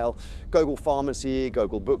retail, Gogol pharmacy,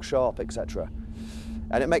 Gogol bookshop, etc.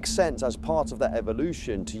 And it makes sense as part of that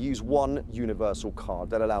evolution to use one universal card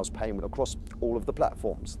that allows payment across all of the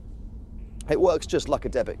platforms. It works just like a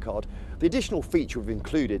debit card. The additional feature we've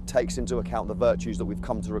included takes into account the virtues that we've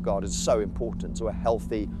come to regard as so important to a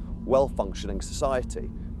healthy, well-functioning society.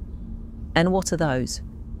 And what are those?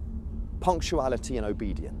 Punctuality and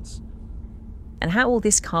obedience. And how will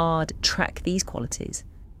this card track these qualities?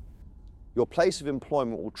 Your place of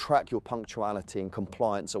employment will track your punctuality and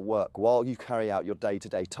compliance at work while you carry out your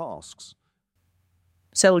day-to-day tasks.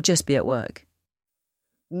 So it'll just be at work?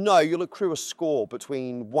 No, you'll accrue a score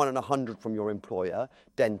between 1 and 100 from your employer,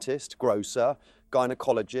 dentist, grocer,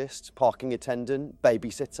 gynecologist, parking attendant,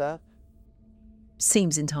 babysitter.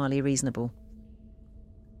 Seems entirely reasonable.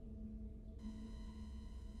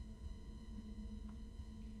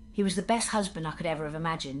 He was the best husband I could ever have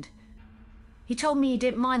imagined. He told me he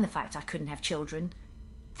didn't mind the fact I couldn't have children.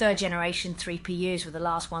 3rd generation 3PUs were the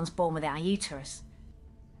last ones born without a uterus.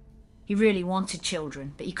 He really wanted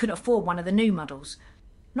children, but he couldn't afford one of the new models.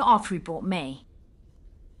 Not after he bought me.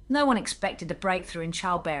 No one expected the breakthrough in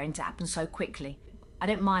childbearing to happen so quickly. I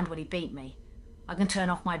didn't mind when he beat me. I can turn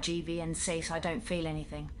off my GVNC so I don't feel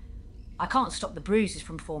anything. I can't stop the bruises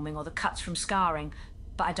from forming or the cuts from scarring,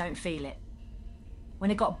 but I don't feel it. When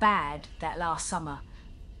it got bad that last summer,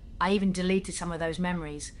 I even deleted some of those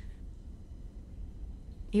memories.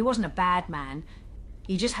 He wasn't a bad man.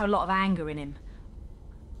 He just had a lot of anger in him.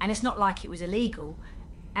 And it's not like it was illegal.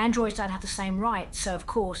 Androids don't have the same rights, so of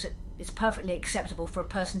course it's perfectly acceptable for a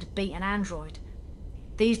person to beat an android.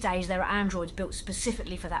 These days there are androids built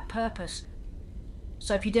specifically for that purpose.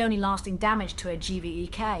 So if you do any lasting damage to a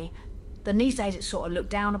GVEK, then these days it's sort of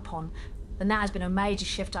looked down upon, and that has been a major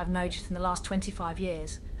shift I've noticed in the last 25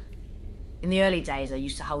 years. In the early days I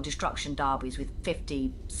used to hold destruction derbies with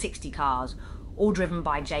 50, 60 cars, all driven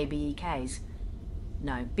by JBEKs.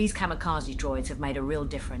 No, these kamikaze droids have made a real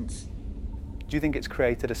difference. Do you think it's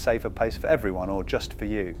created a safer place for everyone, or just for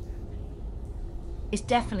you? It's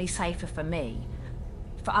definitely safer for me.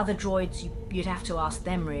 For other droids, you'd have to ask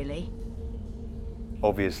them, really.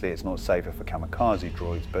 Obviously it's not safer for kamikaze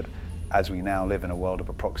droids, but as we now live in a world of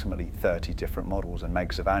approximately 30 different models and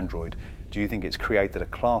makes of android, do you think it's created a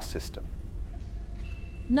class system?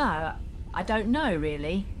 No, I don't know,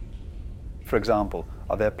 really. For example,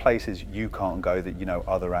 are there places you can't go that you know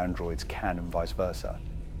other androids can, and vice versa?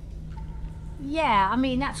 Yeah, I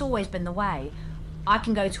mean, that's always been the way. I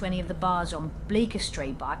can go to any of the bars on Bleecker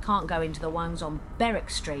Street, but I can't go into the ones on Berwick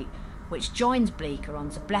Street, which joins Bleecker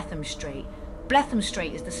onto Bletham Street. Bletham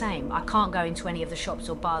Street is the same. I can't go into any of the shops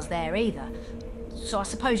or bars there either. So I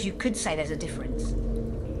suppose you could say there's a difference.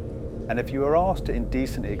 And if you were asked to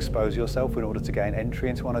indecently expose yourself in order to gain entry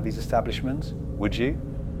into one of these establishments, would you?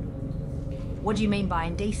 What do you mean by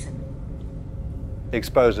indecent?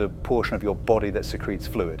 Expose a portion of your body that secretes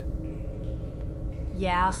fluid.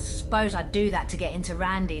 Yeah, I suppose I'd do that to get into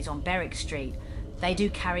Randy's on Berwick Street. They do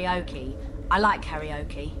karaoke. I like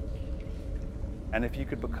karaoke. And if you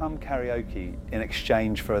could become karaoke in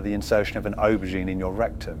exchange for the insertion of an aubergine in your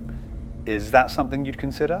rectum, is that something you'd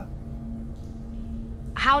consider?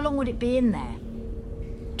 How long would it be in there?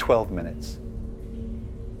 12 minutes.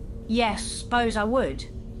 Yes, suppose I would.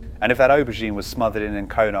 And if that aubergine was smothered in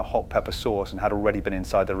Ancona hot pepper sauce and had already been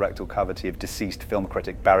inside the rectal cavity of deceased film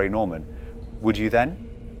critic Barry Norman, would you then?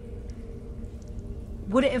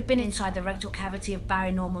 Would it have been inside the rectal cavity of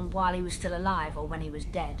Barry Norman while he was still alive or when he was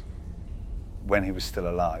dead? When he was still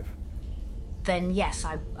alive. Then yes,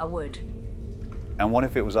 I would. And what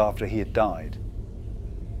if it was after he had died?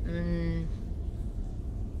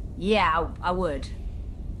 Yeah, I would.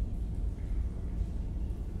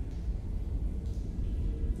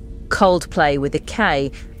 Coldplay with a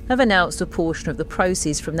K have announced a portion of the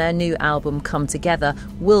proceeds from their new album Come Together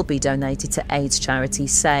will be donated to AIDS charity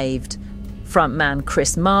Saved. Frontman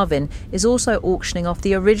Chris Marvin is also auctioning off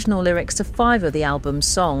the original lyrics to 5 of the album's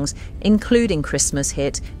songs, including Christmas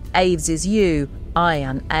hit AIDS Is You, I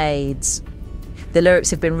and AIDS. The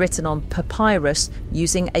lyrics have been written on papyrus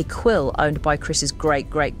using a quill owned by Chris's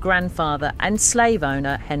great-great-grandfather and slave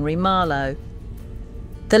owner Henry Marlowe.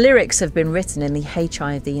 The lyrics have been written in the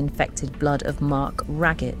HIV-infected blood of Mark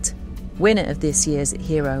Raggett, winner of this year's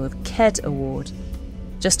Hero of KED award.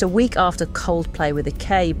 Just a week after Coldplay with a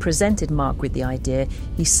K presented Mark with the idea,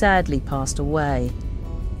 he sadly passed away.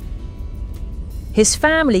 His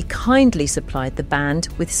family kindly supplied the band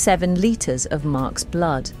with 7 litres of Mark's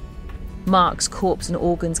blood. Mark's corpse and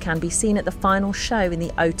organs can be seen at the final show in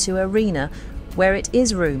the O2 Arena, where it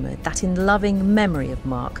is rumoured that in loving memory of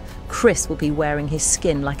Mark, Chris will be wearing his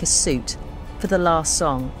skin like a suit for the last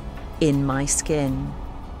song, In My Skin.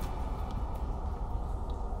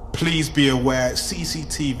 Please be aware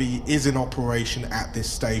CCTV is in operation at this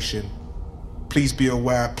station. Please be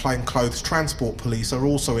aware plainclothes transport police are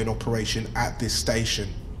also in operation at this station.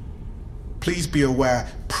 Please be aware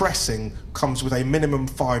pressing comes with a minimum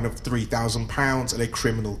fine of £3,000 and a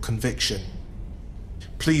criminal conviction.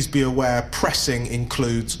 Please be aware pressing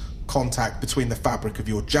includes contact between the fabric of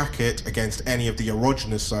your jacket against any of the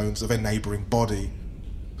erogenous zones of a neighbouring body.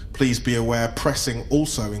 Please be aware pressing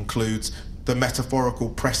also includes the metaphorical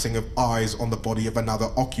pressing of eyes on the body of another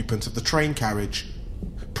occupant of the train carriage.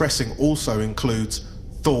 Pressing also includes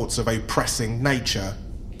thoughts of a pressing nature.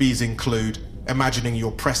 These include imagining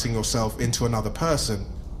you're pressing yourself into another person,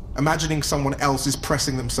 imagining someone else is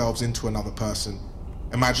pressing themselves into another person,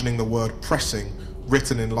 imagining the word pressing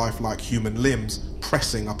written in lifelike human limbs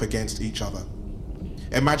pressing up against each other,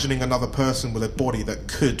 imagining another person with a body that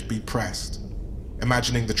could be pressed,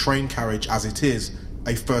 imagining the train carriage as it is,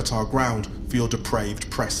 a fertile ground for your depraved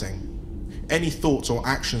pressing. Any thoughts or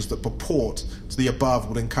actions that purport to the above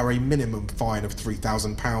would incur a minimum fine of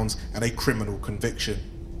 £3,000 and a criminal conviction.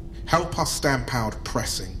 Help us stamp out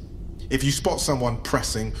pressing. If you spot someone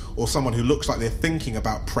pressing, or someone who looks like they're thinking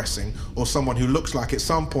about pressing, or someone who looks like at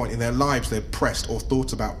some point in their lives they've pressed or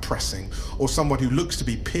thought about pressing, or someone who looks to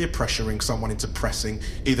be peer pressuring someone into pressing,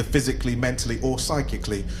 either physically, mentally or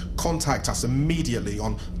psychically, contact us immediately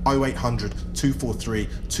on 0800 243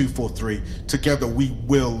 243. Together we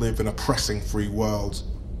will live in a pressing-free world.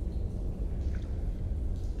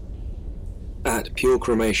 At Pure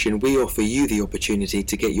Cremation, we offer you the opportunity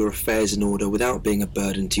to get your affairs in order without being a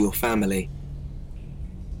burden to your family.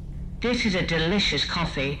 This is a delicious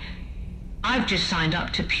coffee. I've just signed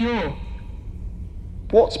up to Pure.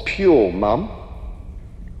 What's Pure, Mum?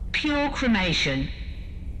 Pure Cremation.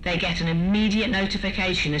 They get an immediate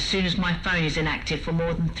notification as soon as my phone is inactive for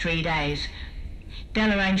more than 3 days.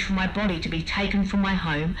 They'll arrange for my body to be taken from my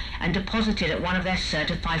home and deposited at one of their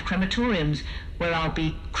certified crematoriums, where I'll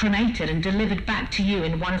be cremated and delivered back to you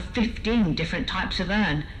in one of 15 different types of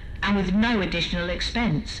urn, and with no additional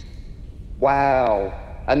expense. Wow.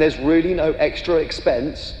 And there's really no extra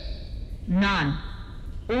expense? None.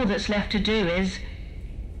 All that's left to do is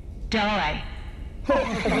die.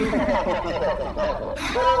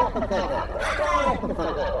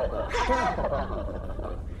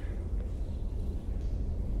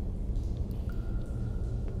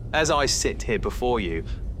 As I sit here before you,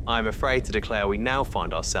 I am afraid to declare we now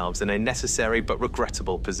find ourselves in a necessary but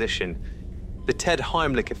regrettable position. The Ted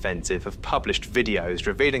Heimlich offensive have published videos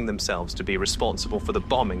revealing themselves to be responsible for the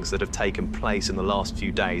bombings that have taken place in the last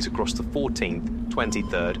few days across the 14th,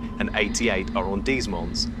 23rd and 88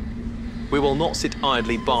 arrondissements. We will not sit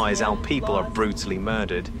idly by as our people are brutally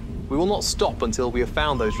murdered. We will not stop until we have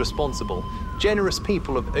found those responsible. Generous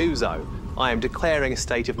people of Ouzo, I am declaring a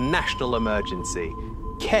state of national emergency.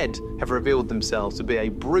 KED have revealed themselves to be a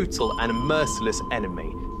brutal and merciless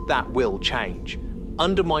enemy. That will change.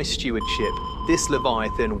 Under my stewardship, this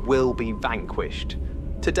Leviathan will be vanquished.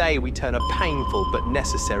 Today we turn a painful but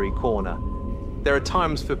necessary corner. There are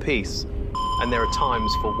times for peace, and there are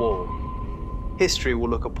times for war. History will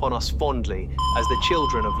look upon us fondly as the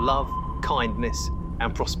children of love, kindness,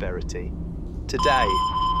 and prosperity. Today,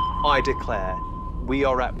 I declare we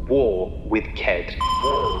are at war with KED.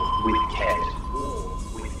 War with KED.